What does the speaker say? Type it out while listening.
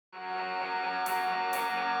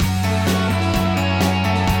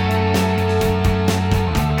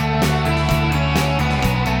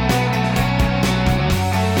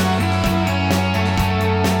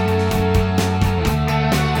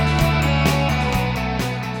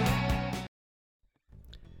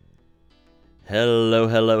Hello,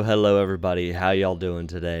 hello, hello, everybody. How y'all doing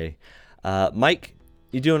today? Mike,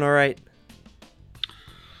 you doing all right?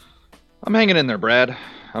 I'm hanging in there, Brad.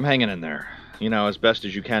 I'm hanging in there. You know, as best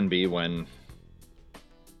as you can be when,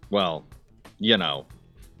 well, you know,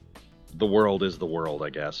 the world is the world,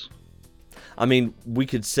 I guess. I mean, we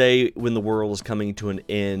could say when the world is coming to an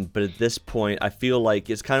end, but at this point, I feel like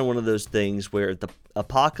it's kind of one of those things where the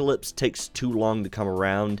apocalypse takes too long to come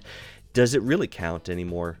around. Does it really count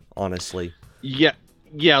anymore, honestly? Yeah,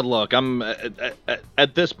 look, I'm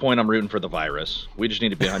at this point I'm rooting for the virus. We just need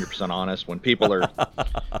to be 100% honest. When people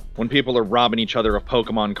are robbing each other of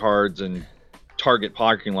Pokémon cards and Target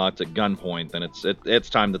parking lots at gunpoint, then it's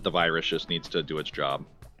time that the virus just needs to do its job.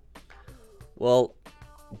 Well,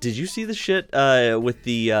 did you see the shit with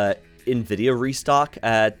the Nvidia restock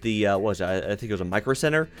at the what was it? I think it was a Micro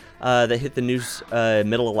Center that hit the news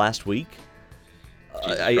middle of last week?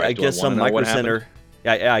 I guess some Micro Center.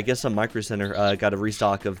 Yeah, I guess some Micro Center got a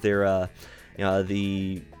restock of their, I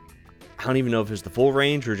don't even know if it was the full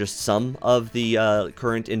range or just some of the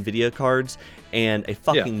current Nvidia cards, and a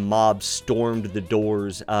fucking mob stormed the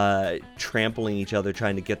doors, trampling each other,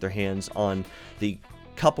 trying to get their hands on the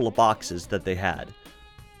couple of boxes that they had.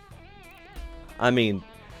 I mean,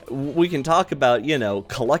 we can talk about,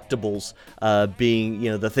 collectibles being,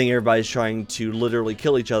 the thing everybody's trying to literally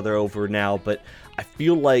kill each other over now, but I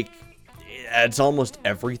feel like it's almost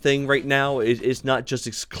everything right now. It's not just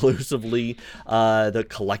exclusively the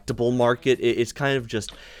collectible market. It's kind of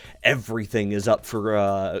just everything is up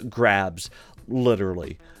for grabs,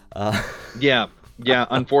 literally. Yeah.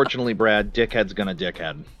 Unfortunately, Brad, dickhead's gonna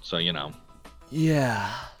dickhead. So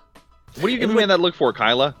Yeah. What are you giving me that look for,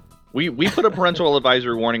 Kyla? We put a parental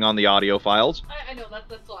advisory warning on the audio files. I know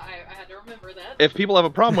that's why I had to remember that. If people have a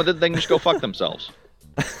problem with it, they can just go fuck themselves.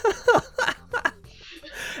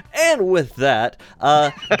 And with that,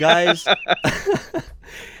 guys,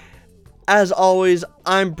 as always,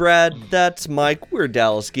 I'm Brad, that's Mike, we're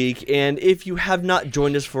Dallas Geek, and if you have not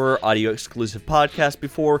joined us for our audio-exclusive podcast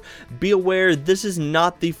before, be aware this is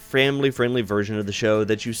not the family-friendly version of the show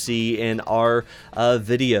that you see in our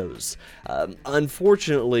videos.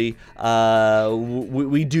 Unfortunately,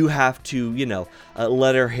 we do have to,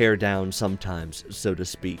 let our hair down sometimes, so to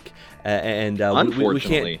speak. Unfortunately. We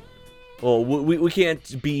can't... Well, we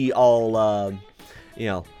can't be all,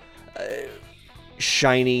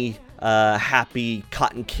 shiny, happy,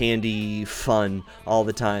 cotton candy fun all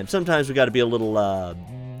the time. Sometimes we got to be a little,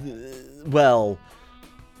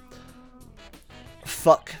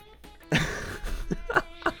 fuck.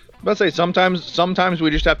 Let's say sometimes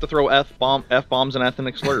we just have to throw f-bombs and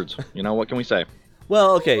ethnic slurs. What can we say?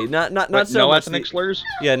 Well, okay, not so no much ethnic slurs.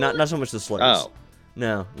 Yeah, not so much the slurs. Oh,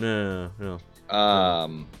 no.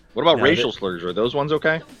 What about racial slurs? Are those ones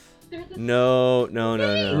okay? No.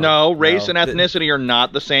 No, race and ethnicity are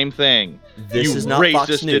not the same thing. This is not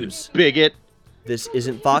Fox News. Bigot. This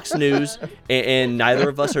isn't Fox News, and neither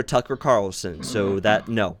of us are Tucker Carlson, so that,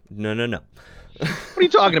 no. What are you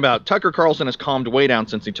talking about? Tucker Carlson has calmed way down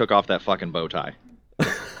since he took off that fucking bow tie.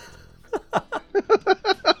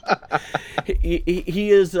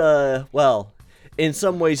 He is, in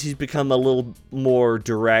some ways, he's become a little more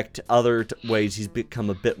direct. Other ways, he's become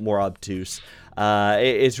a bit more obtuse.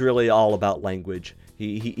 It's really all about language.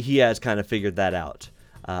 He has kind of figured that out.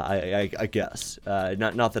 I guess.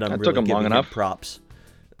 Not that I'm really giving him props.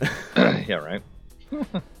 Yeah, right.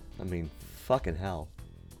 I mean, fucking hell.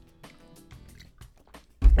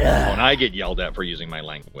 When I get yelled at for using my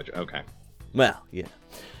language, okay. Well, yeah.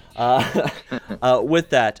 With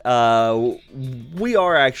that, we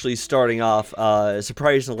are actually starting off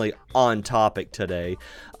surprisingly on topic today,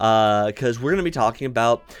 because we're going to be talking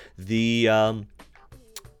about the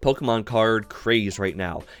Pokemon card craze right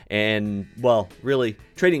now, and, well, really,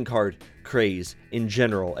 trading card craze in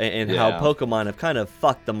general, and how Pokemon have kind of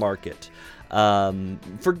fucked the market,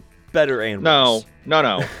 for better and worse.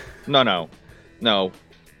 No.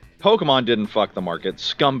 Pokemon didn't fuck the market.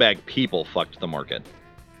 Scumbag people fucked the market.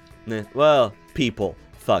 Well, people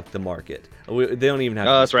fuck the market. They don't even have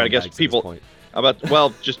to. That's right. I guess people.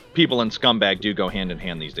 Just people and scumbag do go hand in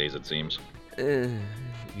hand these days. It seems.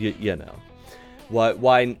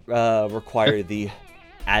 Why require the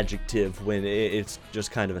adjective when it's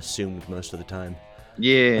just kind of assumed most of the time?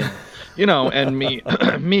 Yeah, and me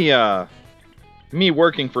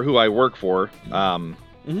working for who I work for.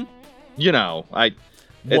 Mm-hmm.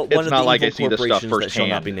 It's not like I see this stuff firsthand. That shall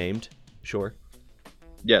not be named. Sure.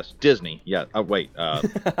 Yes, Disney. Yeah. Oh, wait.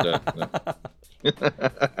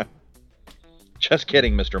 Just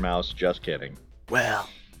kidding, Mr. Mouse. Just kidding. Well,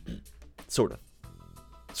 sort of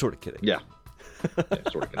kidding. Yeah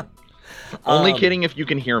sort of kidding. Only kidding if you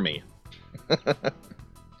can hear me.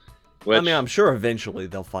 Which, I mean, I'm sure eventually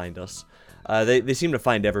they'll find us. They seem to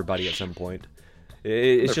find everybody at some point.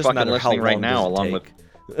 It's just a matter of how long right now, does it along take.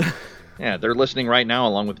 with yeah, they're listening right now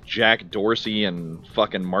along with Jack Dorsey and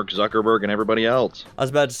fucking Mark Zuckerberg and everybody else. I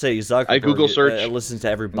was about to say Zuckerberg I Google search listens to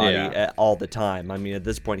everybody Yeah. all the time. I mean, at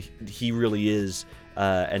this point, he really is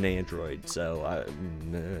an android. So,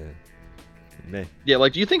 meh. Yeah,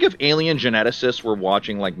 like, do you think if alien geneticists were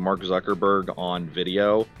watching, like, Mark Zuckerberg on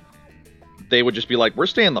video, they would just be like, we're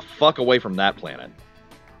staying the fuck away from that planet?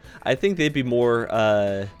 I think they'd be more,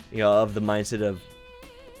 of the mindset of,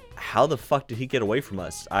 how the fuck did he get away from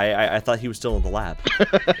us? I thought he was still in the lab.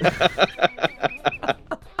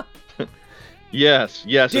 Yes,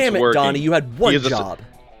 Damn it's it, working. Donnie, you had one job.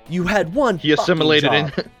 You had one He assimilated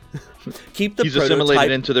job. Keep the He's prototype.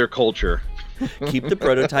 assimilated into their culture. Keep the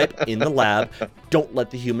prototype in the lab. Don't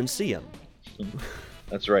let the humans see him.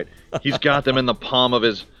 That's right. He's got them in the palm of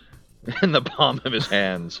his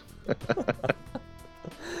hands.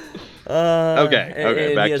 Okay. And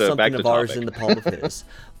he has something back to of ours topic. in the palm of his.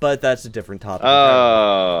 But that's a different topic.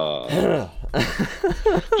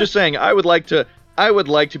 Just saying, I would like to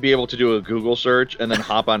be able to do a Google search and then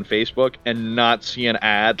hop on Facebook and not see an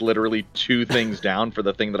ad literally 2 things down for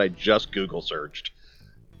the thing that I just Google searched.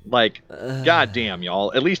 Like, goddamn,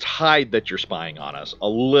 y'all. At least hide that you're spying on us a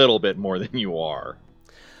little bit more than you are.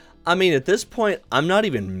 I mean, at this point, I'm not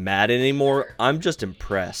even mad anymore. I'm just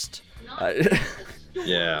impressed.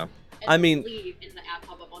 Yeah. I mean, leave in the ad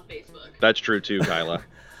pop up on Facebook. That's true too, Kyla.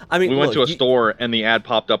 I mean, We went look, to a store and the ad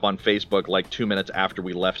popped up on Facebook like 2 minutes after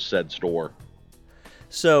we left said store.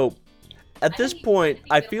 So, at this point,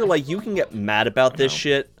 I feel like you can get mad about this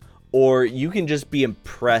shit, or you can just be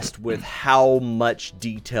impressed with how much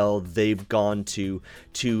detail they've gone to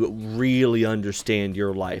really understand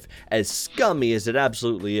your life, as scummy as it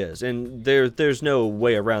absolutely is. And there's no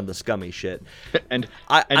way around the scummy shit. and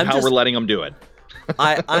I'm how just- we're letting them do it.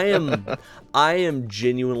 I am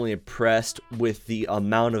genuinely impressed with the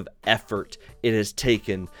amount of effort it has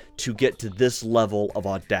taken to get to this level of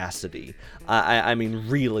audacity. I mean,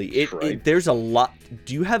 really, there's a lot.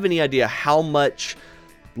 Do you have any idea how much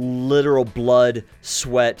literal blood,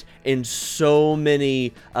 sweat, and so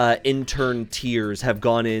many intern tears have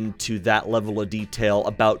gone into that level of detail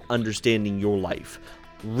about understanding your life?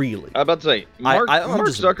 Really? I'm about to say, Mark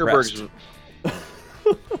just Zuckerberg's impressed.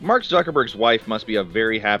 Mark Zuckerberg's wife must be a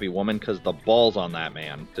very happy woman because the balls on that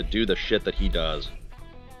man to do the shit that he does.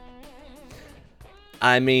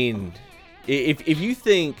 I mean, if you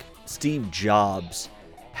think Steve Jobs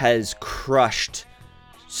has crushed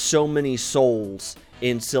so many souls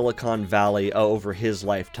in Silicon Valley over his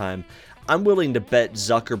lifetime, I'm willing to bet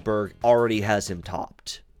Zuckerberg already has him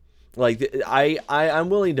topped. Like, I'm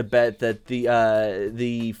willing to bet that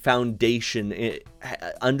the foundation,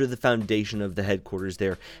 under the foundation of the headquarters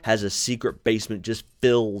there, has a secret basement just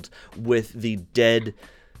filled with the dead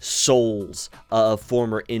souls of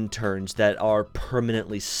former interns that are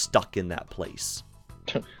permanently stuck in that place.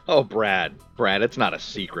 Oh, Brad, it's not a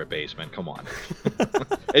secret basement. Come on.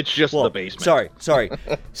 It's just the basement. Sorry.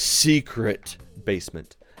 Secret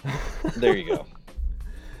basement. There you go.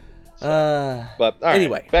 But all right,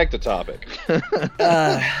 anyway, back to topic.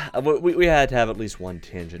 We had to have at least one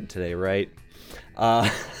tangent today, right?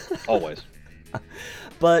 Always.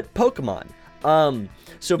 But Pokemon.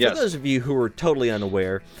 So for Yes. those of you who are totally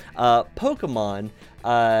unaware, Pokemon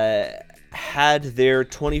had their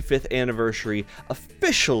 25th anniversary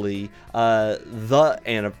officially.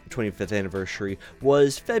 The 25th anniversary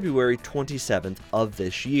was February 27th of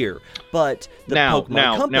this year. But the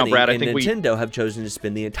Pokemon Company Brad, I and think Nintendo have chosen to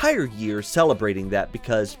spend the entire year celebrating that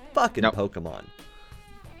because fucking Pokemon.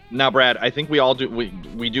 Now, Brad, I think we all do.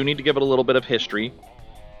 We do need to give it a little bit of history.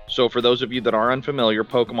 So for those of you that are unfamiliar,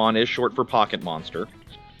 Pokemon is short for Pocket Monster.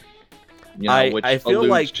 You know, I feel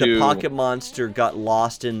like the Pocket Monster got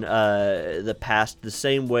lost in the past the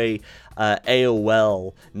same way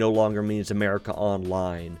AOL no longer means America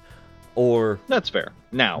Online. Or... That's fair.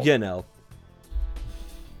 Now... You know.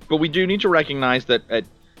 But we do need to recognize that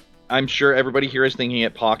I'm sure everybody here is thinking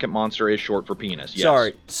that Pocket Monster is short for penis.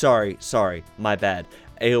 Yes. Sorry. My bad.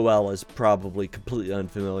 AOL is probably completely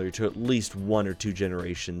unfamiliar to at least one or two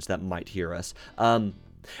generations that might hear us.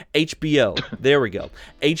 HBO. There we go.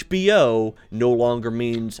 HBO no longer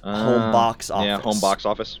means home box office. Yeah, home box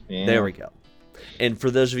office. Yeah. There we go. And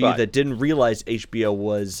for those of you that didn't realize HBO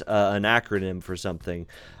was an acronym for something,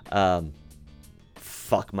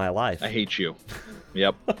 fuck my life. I hate you.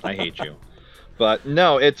 Yep, I hate you. But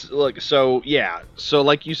no, it's like so. Yeah, so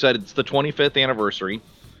like you said, it's the 25th anniversary.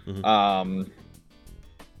 Mm-hmm.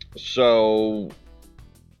 So,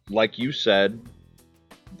 like you said,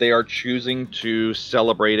 they are choosing to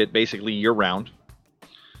celebrate it basically year-round.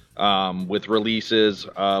 With releases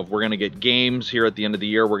of, we're going to get games here at the end of the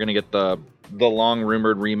year. We're going to get the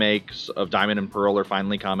long-rumored remakes of Diamond and Pearl are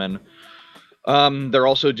finally coming. They're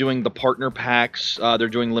also doing the partner packs. They're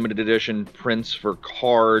doing limited edition prints for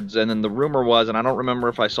cards. And then the rumor was, and I don't remember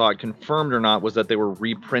if I saw it confirmed or not, was that they were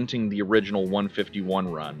reprinting the original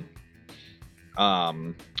 151 run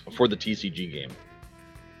for the TCG game.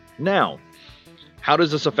 Now, how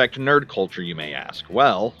does this affect nerd culture, you may ask?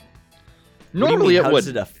 Well, normally it would. How does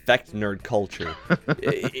it affect nerd culture?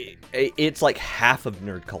 It's like half of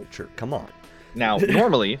nerd culture. Come on. Now,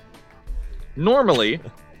 normally,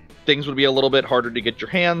 things would be a little bit harder to get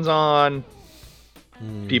your hands on.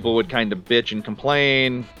 People would kind of bitch and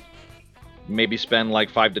complain. Maybe spend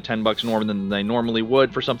like $5 to $10 more than they normally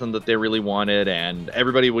would for something that they really wanted, and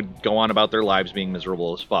everybody would go on about their lives being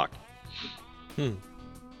miserable as fuck.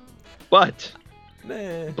 But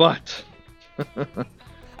I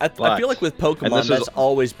feel like with Pokemon, that's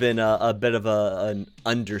always been a bit of an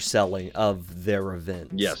underselling of their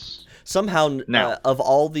events. Yes. Somehow, of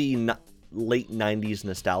all the late 90s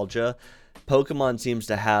nostalgia, Pokemon seems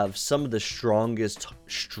to have some of the strongest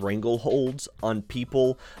strangleholds on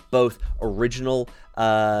people, both original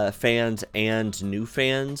fans and new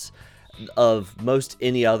fans, of most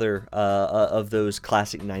any other of those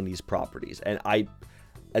classic 90s properties. And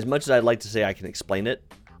as much as I'd like to say I can explain it,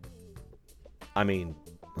 I mean,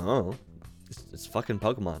 it's fucking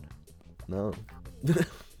Pokemon. No.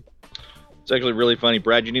 It's actually really funny.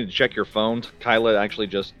 Brad, you need to check your phone. Kyla actually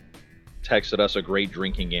just texted us a great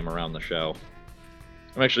drinking game around the show.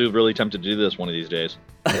 I'm actually really tempted to do this one of these days.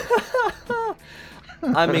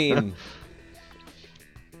 I mean,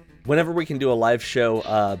 whenever we can do a live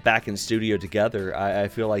show back in studio together, I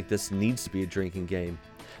feel like this needs to be a drinking game.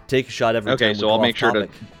 Take a shot every time. Okay, so I'll make sure to.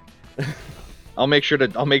 I'll make sure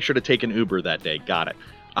to take an Uber that day. Got it.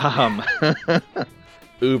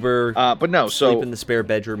 Uber. But no. Sleep in the spare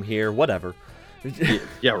bedroom here. Whatever.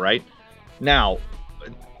 Yeah. Right. Now,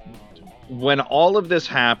 when all of this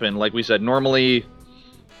happened, like we said, normally,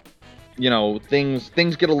 things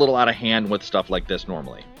get a little out of hand with stuff like this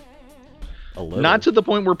normally. A little. Not to the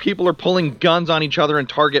point where people are pulling guns on each other in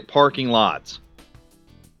Target parking lots.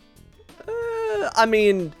 I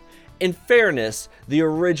mean, in fairness, the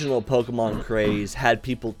original Pokemon craze had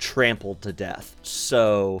people trampled to death.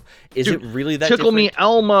 So, is it really that Tickle different? Me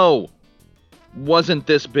Elmo wasn't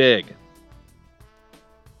this big.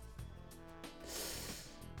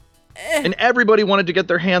 And everybody wanted to get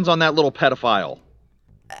their hands on that little pedophile.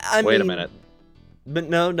 Wait a minute. But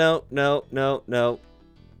no.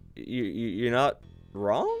 You're not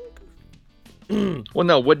wrong? Well,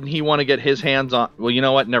 no, wouldn't he want to get his hands on... Well, you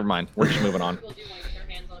know what? Never mind. We're just moving on.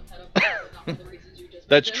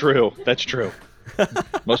 That's true.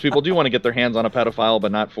 Most people do want to get their hands on a pedophile,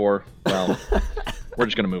 but not for... Well, we're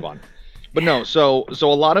just going to move on. But no, so a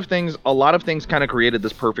lot of things kind of created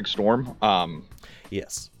this perfect storm.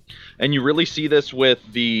 Yes. And you really see this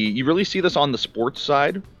on the sports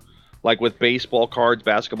side, like with baseball cards,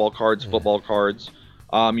 basketball cards, football cards.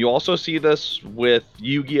 You also see this with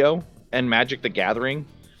Yu-Gi-Oh! And Magic the Gathering.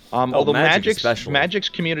 Although Magic's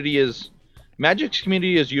community is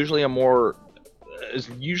usually a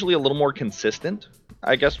little more consistent,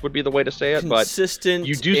 I guess would be the way to say it. Consistent but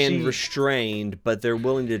you do and restrained, but they're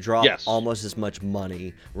willing to drop almost as much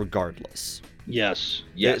money regardless. Yes.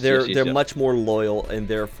 They're much more loyal and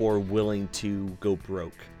therefore willing to go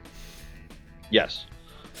broke. Yes.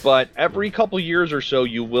 But every couple years or so,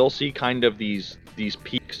 you will see kind of these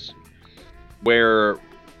peaks where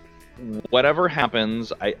whatever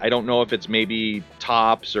happens, I don't know if it's maybe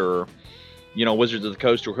Topps or, Wizards of the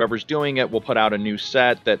Coast or whoever's doing it will put out a new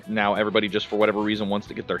set that now everybody just for whatever reason wants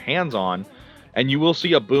to get their hands on, and you will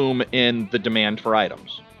see a boom in the demand for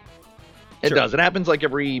items. It does. It happens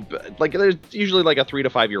there's usually like a 3 to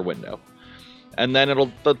 5 year window. And then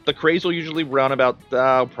the craze will usually run about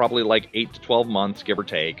probably like 8 to 12 months, give or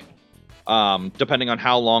take, depending on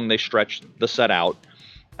how long they stretch the set out.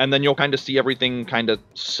 And then you'll kind of see everything kind of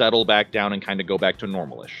settle back down and kind of go back to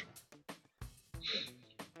normalish.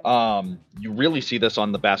 You really see this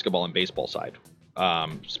on the basketball and baseball side,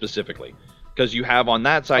 specifically. Because you have on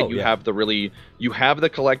that side, you have the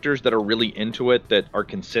collectors that are really into it, that are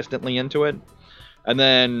consistently into it. And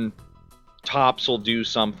then Topps will do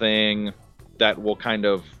something that will kind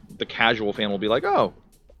of, the casual fan will be like, oh,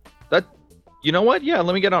 that, you know what? Yeah,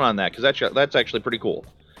 let me get on that, because that's actually pretty cool.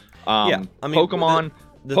 Pokemon...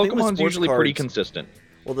 Pokemon's usually pretty consistent.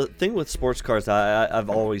 Well, the thing with sports cards I've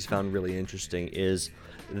always found really interesting is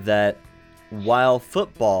that while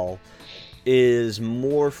football is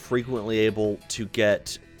more frequently able to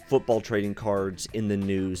get football trading cards in the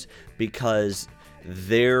news because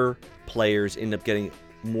their players end up getting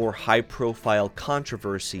more high-profile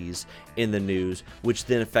controversies in the news, which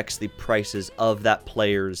then affects the prices of that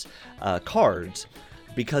player's cards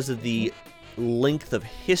because of the length of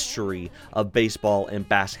history of baseball and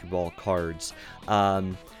basketball cards.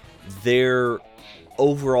 Their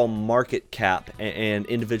overall market cap and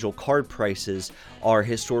individual card prices are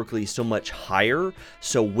historically so much higher,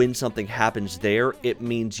 so when something happens there, it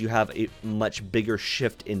means you have a much bigger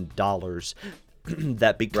shift in dollars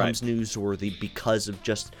that becomes newsworthy because of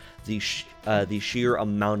just the sheer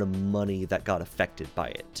amount of money that got affected by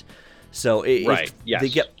it. So they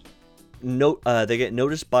get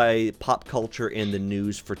noticed by pop culture and the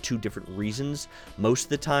news for two different reasons most of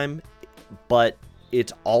the time, but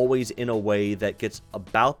it's always in a way that gets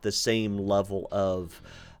about the same level of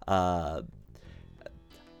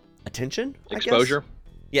attention, exposure.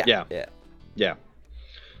 I guess? Yeah.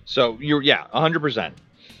 So you're 100%.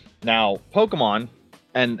 Now Pokemon,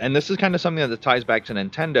 and this is kind of something that ties back to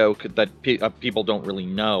Nintendo that people don't really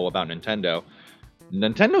know about Nintendo.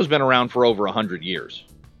 Nintendo's been around for over 100 years.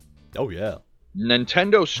 Oh yeah.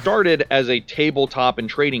 Nintendo started as a tabletop and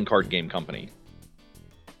trading card game company.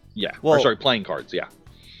 Yeah. Well, playing cards. Yeah.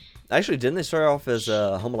 Actually, didn't they start off as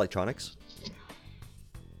home electronics?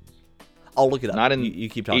 I'll look it up. Not in you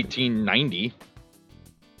keep talking. 1890.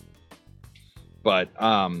 But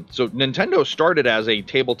so Nintendo started as a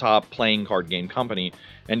tabletop playing card game company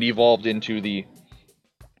and evolved into the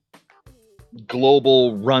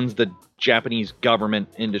global runs the Japanese government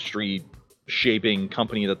industry shaping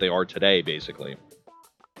company that they are today, basically.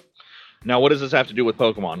 Now, what does this have to do with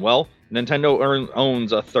Pokemon? Well, Nintendo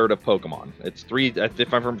owns a third of Pokemon. It's three.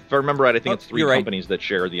 If I remember right, I think it's three companies that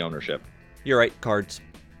share the ownership. You're right. Cards.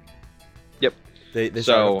 Yep. They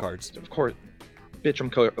start with cards. Of course,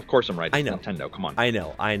 bitch. Of course, I'm right. I know. Nintendo. Come on. I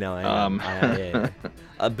know.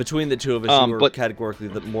 Between the two of us, you were categorically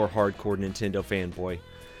the more hardcore Nintendo fanboy,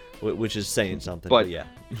 which is saying something. But yeah.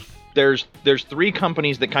 There's three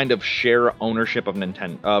companies that kind of share ownership of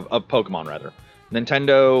of Pokemon rather.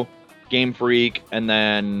 Nintendo, Game Freak, and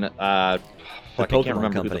then I can't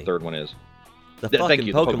remember who the third one is. The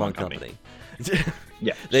Pokemon company.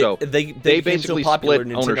 Yeah, they became basically so popular, split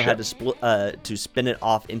Nintendo ownership. had to spin it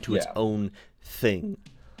off into its own thing.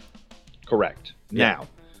 Correct. Yeah. Now,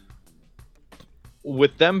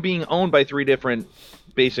 with them being owned by three different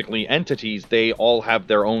basically entities, they all have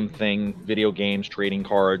their own thing: video games, trading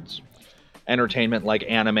cards, entertainment like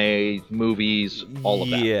anime, movies, all of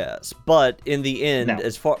that. Yes, but in the end, Now,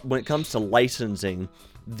 when it comes to licensing,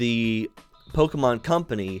 the Pokemon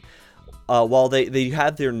company, while they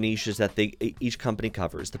have their niches that each company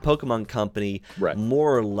covers, the Pokemon company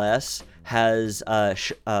more or less has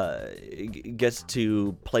gets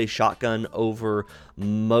to play shotgun over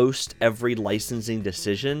most every licensing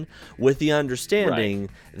decision, with the understanding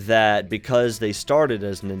that because they started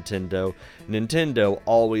as Nintendo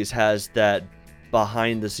always has that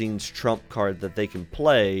behind the scenes trump card that they can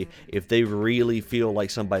play. If they really feel like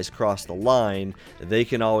somebody's crossed the line, they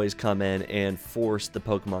can always come in and force the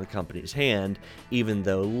Pokemon company's hand, even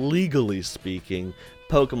though legally speaking,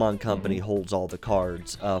 Pokemon company holds all the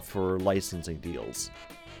cards for licensing deals.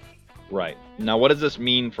 Right. Now, what does this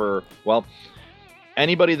mean for, well,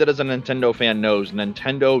 anybody that is a Nintendo fan knows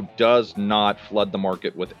Nintendo does not flood the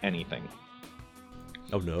market with anything.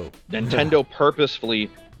 Oh, no. Nintendo purposefully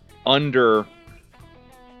I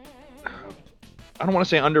don't want to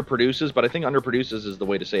say underproduces, but I think underproduces is the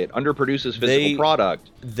way to say it. Underproduces physical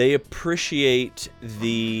product. They appreciate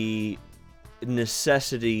the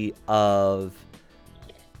necessity of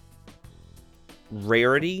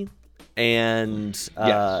rarity and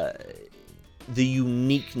the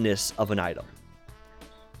uniqueness of an item.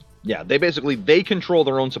 Yeah, they control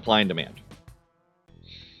their own supply and demand.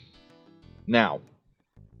 Now,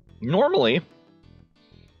 normally,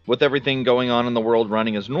 with everything going on in the world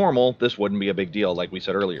running as normal, this wouldn't be a big deal, like we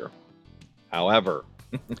said earlier. However...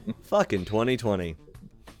 Fucking 2020.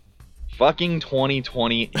 Fucking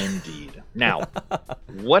 2020 indeed. Now,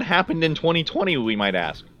 what happened in 2020, we might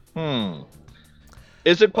ask?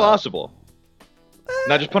 Is it possible?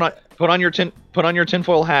 Now just put on your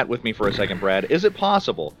tinfoil hat with me for a second, Brad. Is it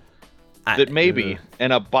possible that maybe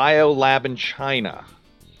in a bio lab in China...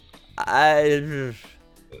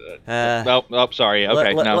 sorry.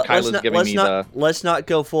 Okay, now Kyla's giving me the... Let's not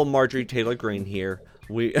go full Marjorie Taylor Greene here.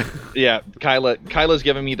 Yeah, Kyla's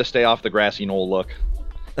giving me the stay off the grassy knoll look.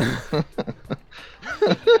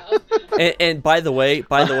 and by the way,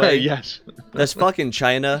 yes, that's fucking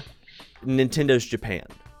China. Nintendo's Japan.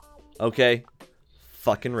 Okay,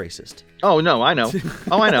 fucking racist. Oh, no, I know.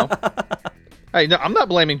 Oh, I know. Hey, no, I'm not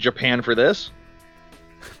blaming Japan for this.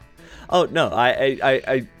 Oh, no,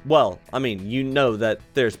 well, I mean, you know that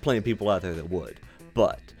there's plenty of people out there that would,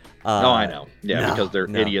 but... no, I know. Yeah, no, because they're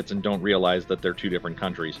no. idiots and don't realize that they're two different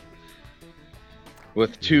countries.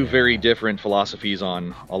 With two very different philosophies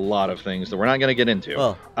on a lot of things that we're not going to get into.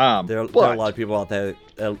 Well, there are a lot of people out there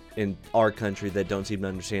in our country that don't seem to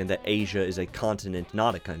understand that Asia is a continent,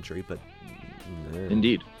 not a country, but...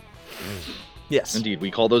 Indeed. Yes. Indeed,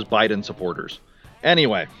 we call those Biden supporters.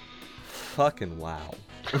 Anyway. Fucking wow.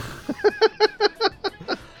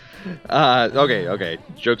 Okay.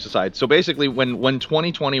 Jokes aside. So basically, when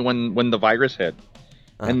 2020, when the virus hit,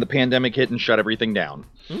 and the pandemic hit and shut everything down,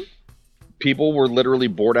 people were literally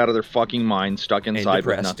bored out of their fucking minds, stuck inside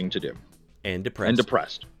with nothing to do. And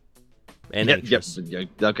depressed. And anxious. Yep.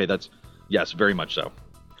 Okay, yes, very much so.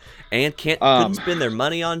 And couldn't spend their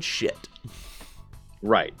money on shit.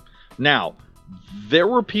 Right. Now, there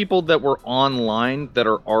were people that were online that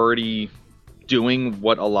are already doing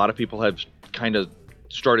what a lot of people have kind of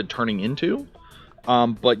started turning into.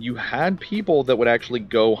 But you had people that would actually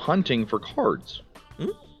go hunting for cards.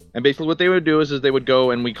 And basically what they would do is they would go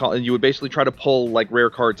and you would basically try to pull like rare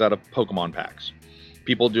cards out of Pokemon packs.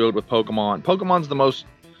 People do it with Pokemon. Pokemon's the most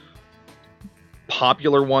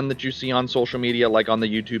popular one that you see on social media, like on the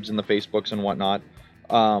YouTubes and the Facebooks and whatnot.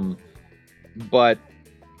 But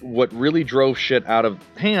what really drove shit out of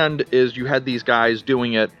hand is you had these guys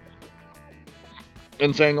doing it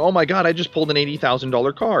and saying, "Oh my god, I just pulled an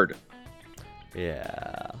 $80,000 card."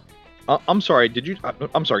 Yeah. I'm sorry.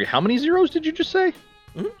 I'm sorry. How many zeros did you just say?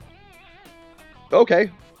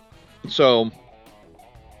 Okay. So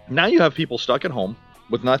now you have people stuck at home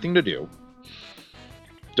with nothing to do,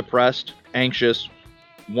 depressed, anxious,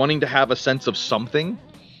 wanting to have a sense of something.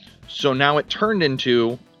 So now it turned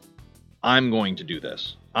into, I'm going to do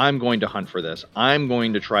this. I'm going to hunt for this. I'm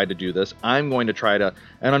going to try to do this. I'm going to try to,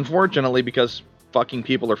 and unfortunately, because fucking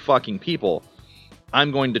people are fucking people,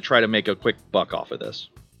 I'm going to try to make a quick buck off of this.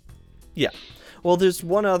 Yeah. Well, there's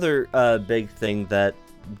one other big thing that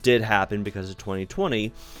did happen because of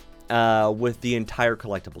 2020 with the entire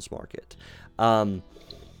collectibles market.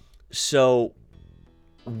 So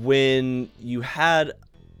when you had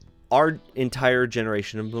our entire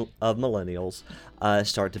generation of millennials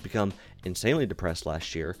start to become insanely depressed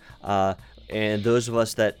last year, and those of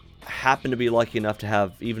us that happen to be lucky enough to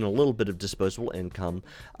have even a little bit of disposable income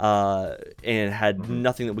and had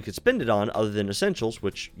nothing that we could spend it on other than essentials,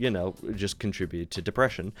 which, just contributed to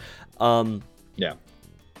depression.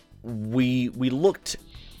 We looked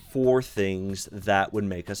for things that would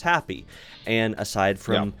make us happy. And aside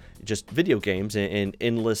from just video games and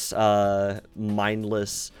endless,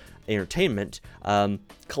 mindless entertainment,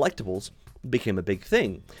 collectibles became a big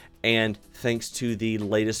thing. And thanks to the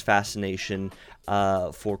latest fascination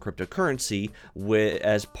for cryptocurrency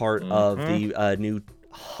as part of the new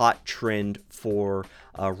hot trend for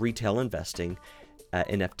retail investing,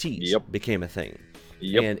 NFTs became a thing.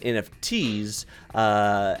 And NFTs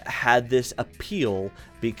had this appeal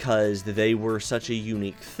because they were such a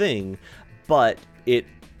unique thing, but it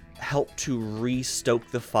helped to re-stoke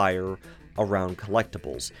the fire around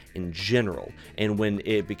collectibles in general. And when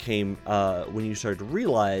it became, when you started to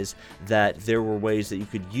realize that there were ways that you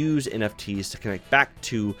could use NFTs to connect back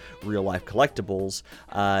to real life collectibles,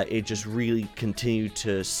 it just really continued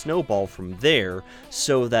to snowball from there,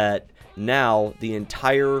 so that now the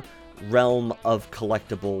entire realm of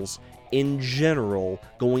collectibles in general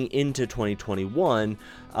going into 2021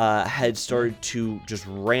 had started to just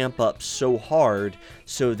ramp up so hard,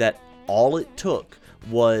 so that all it took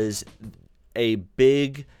was a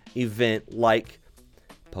big event like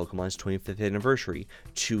Pokemon's 25th anniversary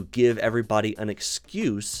to give everybody an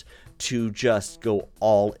excuse to just go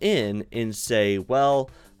all in and say, well,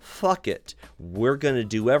 fuck it. We're going to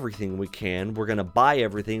do everything we can. We're going to buy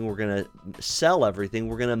everything. We're going to sell everything.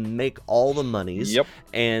 We're going to make all the monies.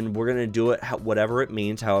 And we're going to do it whatever it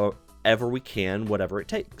means, however we can, whatever it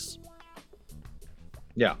takes.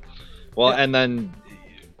 Yeah. Well,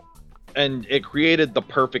 and it created the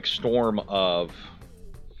perfect storm of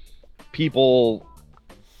people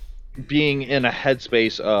being in a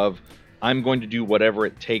headspace of, I'm going to do whatever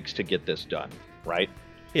it takes to get this done, right?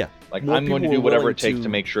 Yeah. Like, I'm going to do whatever it takes to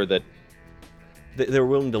make sure that... They're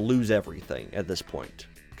willing to lose everything at this point.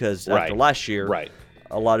 Because after last year,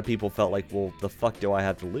 a lot of people felt like, well, the fuck do I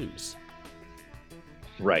have to lose?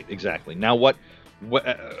 Right, exactly. Now,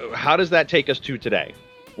 how does that take us to today?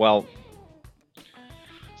 Well,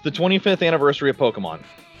 it's the 25th anniversary of Pokemon,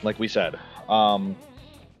 like we said.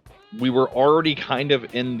 We were already kind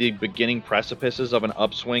of in the beginning precipices of an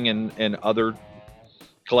upswing in other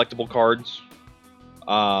collectible cards.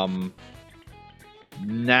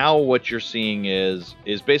 Now what you're seeing is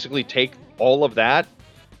basically take all of that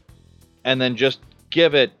and then just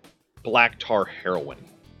give it black tar heroin.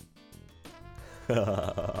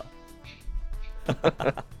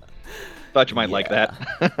 Thought you might like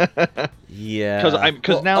that. Yeah.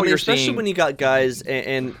 Because now you're especially seeing, when you got guys,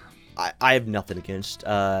 and I have nothing against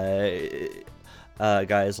guys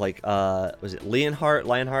like was it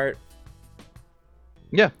Lionheart?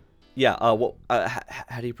 Yeah. Yeah.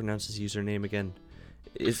 How do you pronounce his username again?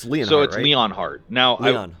 It's Leonhart. So it's right? Leonhart. Now,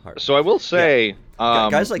 Leonhart. So I will say,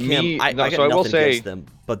 guys like him, I got nothing say, against them,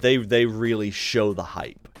 but they really show the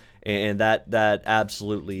hype, and that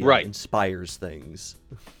absolutely inspires things.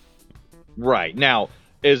 Right. Now,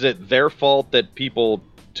 is it their fault that people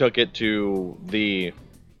took it to the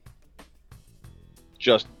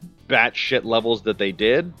just batshit levels that they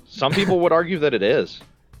did? Some people would argue that it is.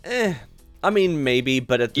 I mean, maybe,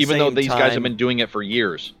 but at the even same though time, these guys have been doing it for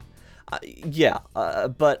years.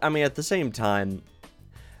 But I mean, at the same time,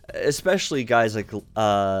 especially guys like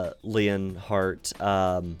Leonhart,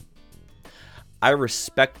 I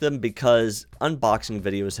respect them because unboxing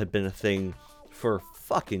videos have been a thing for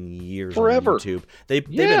fucking years forever on YouTube. They've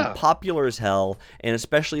been popular as hell, and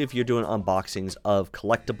especially if you're doing unboxings of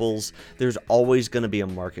collectibles, there's always going to be a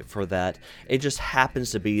market for that. It just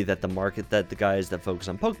happens to be that the market that the guys that focus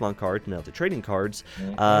on Pokemon cards, now the trading cards,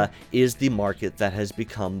 is the market that has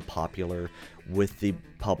become popular with the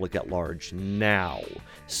public at large now.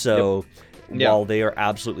 So while they are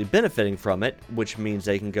absolutely benefiting from it, which means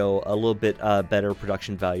they can go a little bit better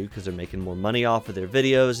production value because they're making more money off of their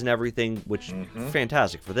videos and everything, which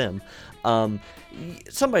fantastic for them.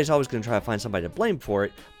 Somebody's always going to try to find somebody to blame for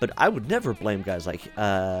it, but I would never blame guys like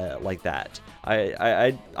that.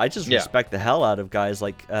 I just respect the hell out of guys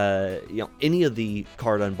like any of the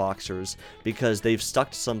card unboxers, because they've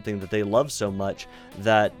stuck to something that they love so much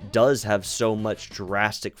that does have so much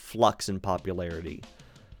drastic flux in popularity.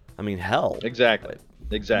 I mean, hell. Exactly.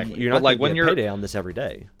 You're not like when you're payday on this every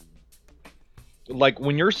day. Like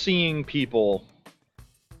when you're seeing people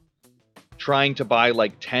trying to buy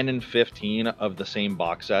like 10 and 15 of the same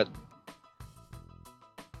box set,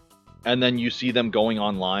 and then you see them going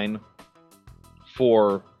online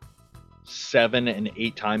for 7 and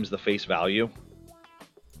 8 times the face value.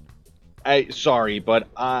 Sorry, but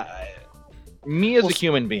me as a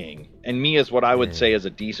human being, and me as what I would say as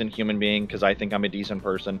a decent human being, because I think I'm a decent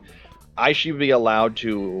person, I should be allowed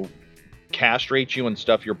to castrate you and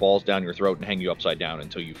stuff your balls down your throat and hang you upside down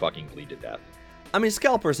until you fucking bleed to death. I mean,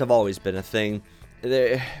 scalpers have always been a thing.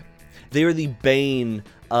 They are the bane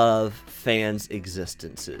of fans'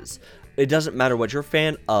 existences. It doesn't matter what you're a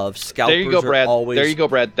fan of. Scalpers there you go, Brad. are always There you go,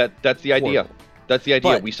 Brad. That's the idea. horrible. That's the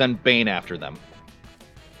idea. But we send Bane after them.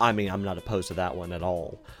 I mean, I'm not opposed to that one at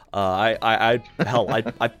all. I'd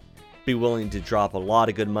be willing to drop a lot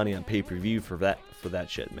of good money on pay-per-view for that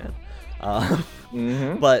shit, man.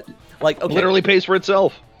 But like, okay, Literally pays for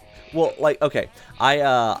itself. well, like, okay,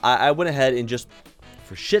 I went ahead and just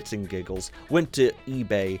for shits and giggles went to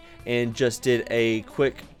eBay and just did a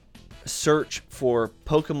quick search for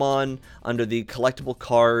Pokemon under the collectible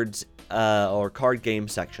cards or card game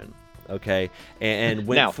section. Okay, and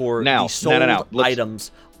went for the sold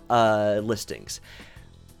items listings.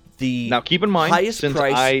 The Now keep in mind, highest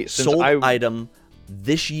price sold item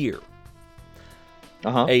this year,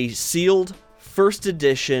 a sealed first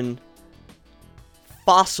edition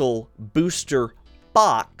fossil booster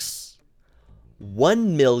box,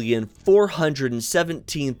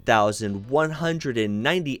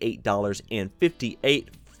 $1,417,198.58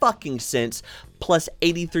 fucking cents plus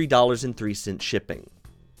 $83.03 shipping.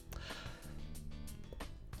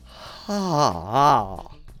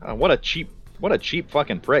 What a cheap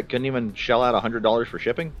fucking prick. Couldn't even shell out $100 for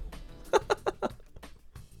shipping.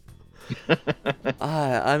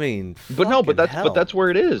 I mean, but that's where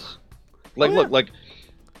it is. Like, look,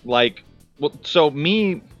 well, so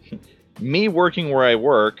me working where I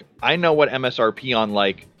work, I know what MSRP on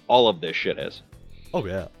like all of this shit is. Oh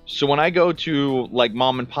yeah. So when I go to like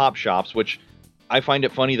mom and pop shops, which I find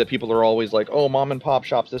it funny that people are always like, oh, mom and pop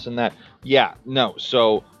shops, this and that. Yeah, no.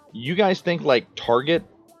 So you guys think like Target,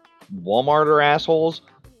 Walmart are assholes?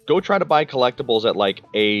 Go try to buy collectibles at like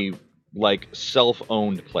a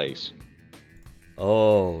self-owned place.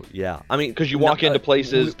 Oh yeah, I mean, because you walk into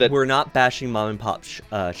places that we're not bashing mom and pop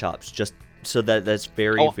shops, just so that's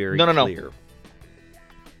very clear.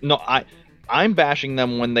 No, I'm bashing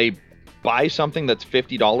them when they buy something that's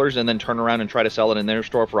 $50 and then turn around and try to sell it in their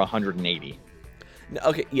store for $180.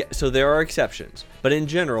 Okay, yeah. So there are exceptions, but in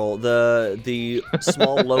general, the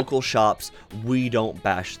small local shops, we don't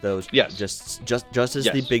bash those. Yes. Just as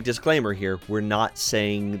the big disclaimer here, we're not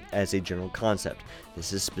saying as a general concept.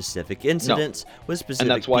 This is specific incidents with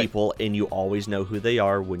specific people, and you always know who they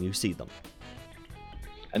are when you see them.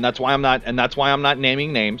 And that's why I'm not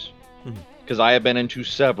naming names, because I have been into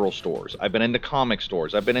several stores. I've been into comic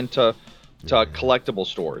stores. I've been into collectible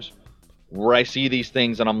stores, where I see these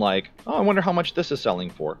things and I'm like, oh, I wonder how much this is selling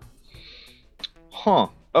for. Huh.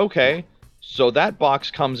 Okay. So that box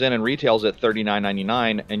comes in and retails at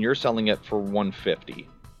 $39.99, and you're selling it for $150.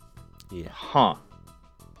 Yeah. Huh.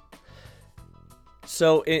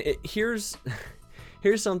 So here's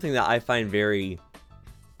something that I find very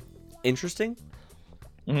interesting,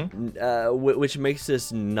 which makes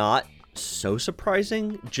this not so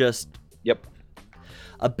surprising. Just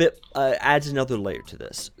a bit adds another layer to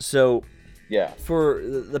this. So for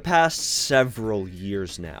the past several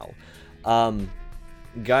years now,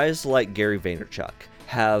 guys like Gary Vaynerchuk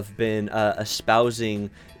have been espousing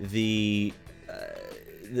the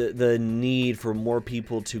need for more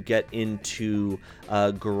people to get into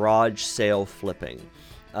garage sale flipping,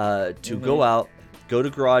 to go to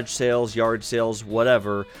garage sales, yard sales,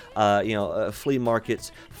 whatever, flea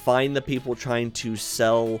markets, find the people trying to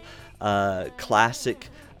sell classic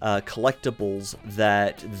collectibles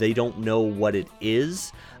that they don't know what it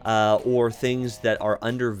is, or things that are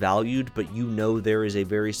undervalued, but there is a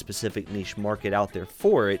very specific niche market out there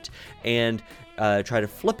for it, and try to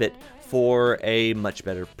flip it for a much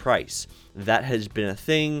better price. That has been a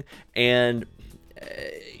thing, and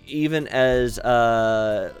even as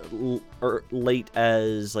late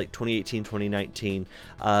as like 2018, 2019,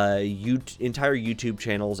 entire YouTube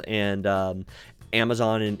channels and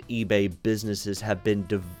Amazon and eBay businesses have been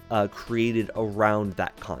created around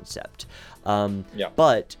that concept.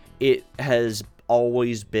 But it has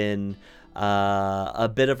always been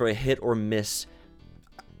a bit of a hit or miss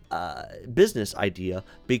business idea,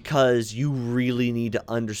 because you really need to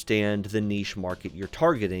understand the niche market you're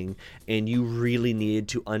targeting, and you really needed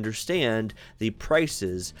to understand the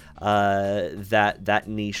prices that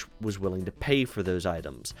niche was willing to pay for those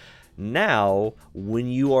items. Now, when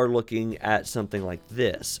you are looking at something like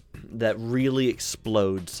this that really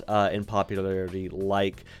explodes in popularity,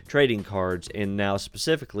 like trading cards, and now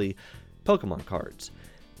specifically Pokemon cards,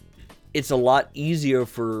 it's a lot easier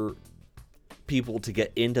for people to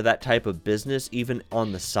get into that type of business, even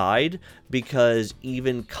on the side, because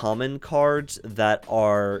even common cards that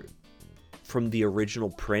are from the original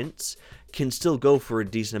prints can still go for a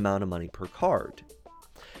decent amount of money per card.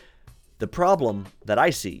 The problem that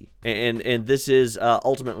I see, and this is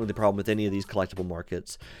ultimately the problem with any of these collectible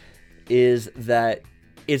markets, is that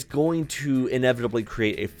it's going to inevitably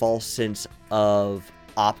create a false sense of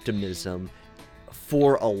optimism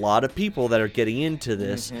for a lot of people that are getting into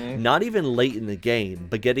this, not even late in the game,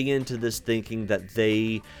 but getting into this thinking that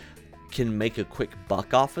they can make a quick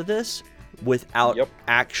buck off of this without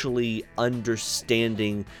actually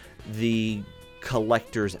understanding the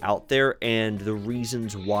collectors out there and the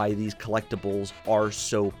reasons why these collectibles are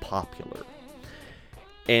so popular.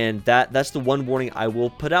 And that's the one warning I will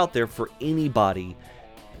put out there for anybody.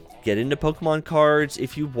 Get into Pokemon cards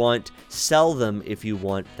if you want, sell them if you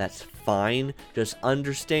want, that's fine. Just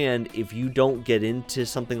understand, if you don't get into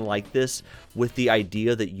something like this with the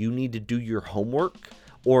idea that you need to do your homework,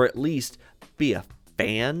 or at least be a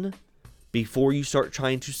fan before you start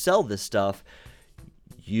trying to sell this stuff,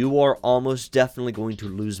 you are almost definitely going to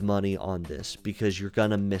lose money on this, because you're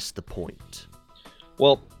going to miss the point.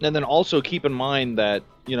 Well, and then also keep in mind that,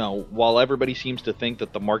 while everybody seems to think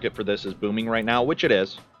that the market for this is booming right now, which it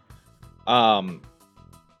is,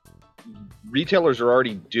 retailers are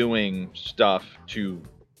already doing stuff to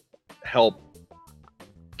help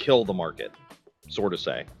kill the market, sort of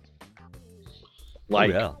say.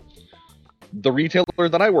 Like, the retailer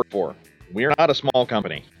that I work for, we are not a small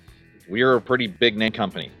company. We are a pretty big name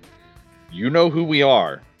company. You know who we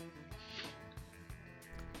are.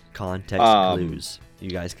 Context clues. You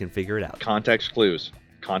guys can figure it out. Context clues.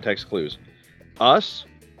 Us,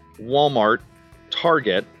 Walmart,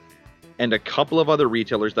 Target, and a couple of other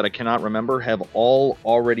retailers that I cannot remember have all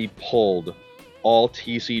already pulled all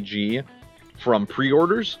TCG from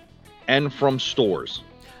pre-orders and from stores.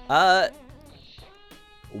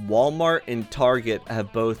 Walmart and Target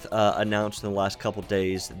have both announced in the last couple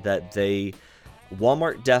days that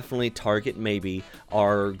Walmart definitely, Target maybe,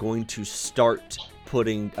 are going to start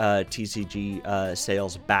putting TCG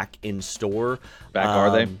sales back in store.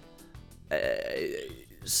 Are they?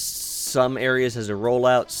 Some areas as a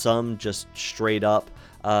rollout, some just straight up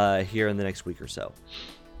here in the next week or so.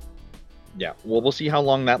 Yeah, well, we'll see how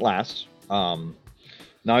long that lasts.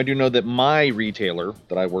 Now, I do know that my retailer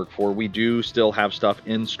that I work for, we do still have stuff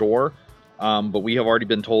in store, but we have already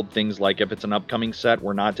been told things like if it's an upcoming set,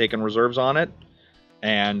 we're not taking reserves on it,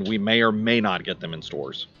 and we may or may not get them in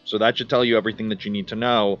stores. So that should tell you everything that you need to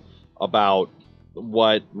know about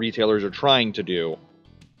what retailers are trying to do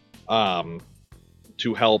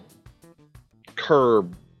to help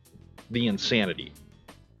curb the insanity,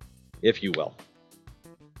 if you will.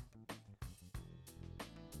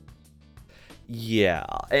 Yeah,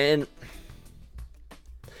 and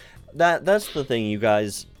that's the thing you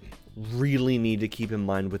guys really need to keep in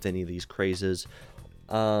mind with any of these crazes.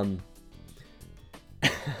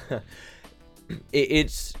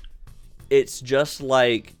 It's just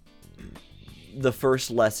like the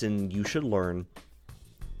first lesson you should learn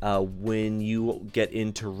when you get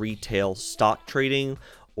into retail stock trading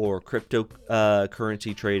or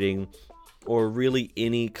cryptocurrency trading, or really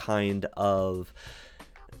any kind of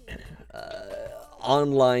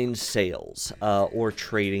online sales or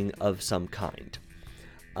trading of some kind.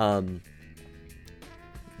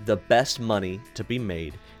 The best money to be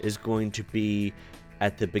made is going to be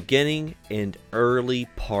at the beginning and early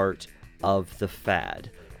part of the fad.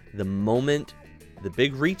 The moment the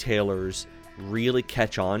big retailers really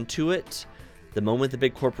catch on to it, the moment the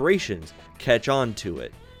big corporations catch on to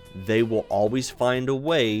it, they will always find a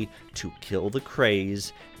way to kill the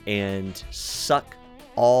craze and suck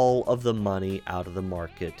all of the money out of the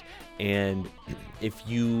market. And if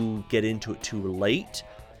you get into it too late,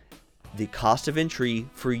 the cost of entry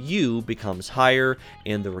for you becomes higher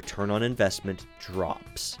and the return on investment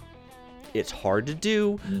drops. It's hard to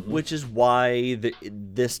do, which is why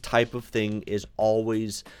this type of thing is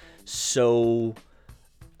always so...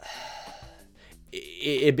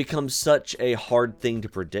 It becomes such a hard thing to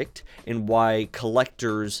predict, and why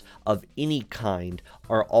collectors of any kind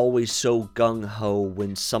are always so gung-ho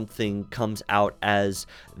when something comes out as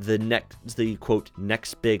the quote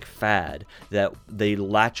next big fad, that they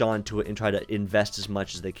latch onto it and try to invest as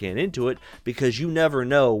much as they can into it, because you never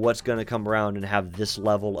know what's going to come around and have this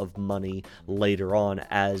level of money later on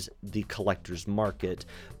as the collector's market,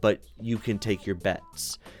 but you can take your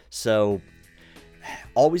bets. So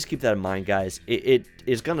always keep that in mind, guys. It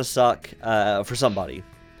is going to suck for somebody.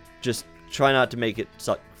 Just try not to make it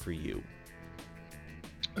suck for you.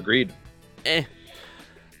 Agreed.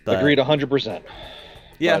 But, agreed 100%.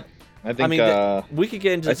 Yeah. But I think we could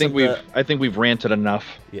get into I think we've ranted enough.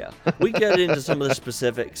 Yeah. We get into some of the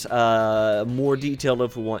specifics more detailed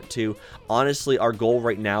if we want to. Honestly, our goal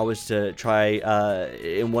right now is to try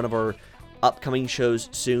in one of our upcoming shows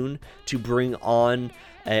soon to bring on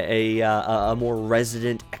a more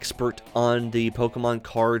resident expert on the Pokemon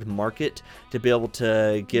card market to be able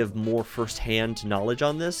to give more first-hand knowledge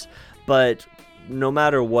on this. But no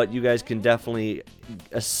matter what, you guys can definitely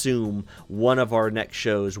assume one of our next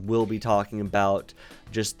shows will be talking about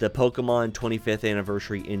just the Pokemon 25th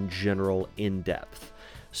anniversary in general, in depth.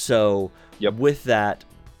 So with that,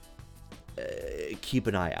 keep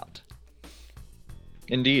an eye out.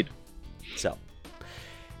 Indeed. So,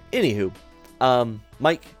 anywho,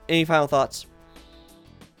 Mike, any final thoughts?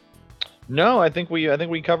 No, I think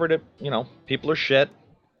we covered it. You know, people are shit,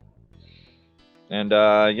 and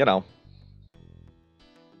you know,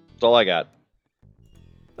 that's all I got.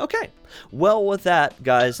 Okay. Well, with that,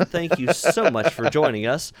 guys, thank you so much for joining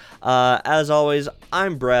us. As always,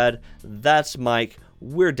 I'm Brad. That's Mike.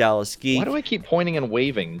 We're Dallas Geek. Why do I keep pointing and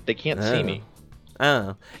waving? They can't see me.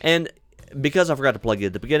 And because I forgot to plug it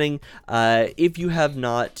at the beginning, if you have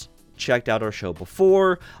not checked out our show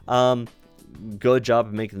before, good job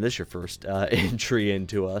of making this your first entry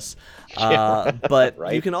into us. But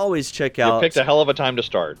right? You can always check out... You picked a hell of a time to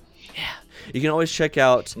start. Yeah. You can always check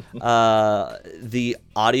out the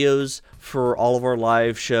audios for all of our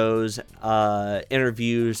live shows,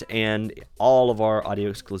 interviews, and all of our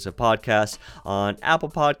audio-exclusive podcasts on Apple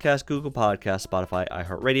Podcasts, Google Podcasts, Spotify,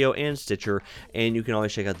 iHeartRadio, and Stitcher. And you can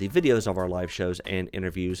always check out the videos of our live shows and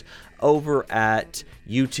interviews over at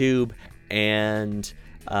YouTube and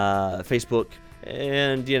Facebook,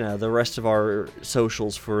 and, you know, the rest of our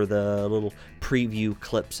socials for the little preview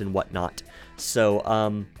clips and whatnot.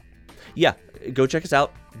 So, yeah, go check us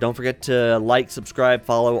out. Don't forget to like, subscribe,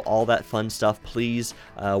 follow, all that fun stuff, please.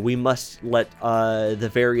 We must let the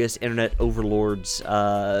various internet overlords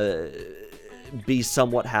be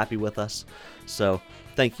somewhat happy with us. So,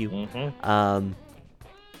 thank you.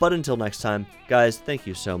 But until next time, guys, thank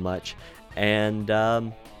you so much. And,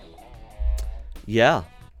 yeah,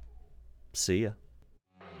 see ya.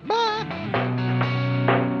 Bye.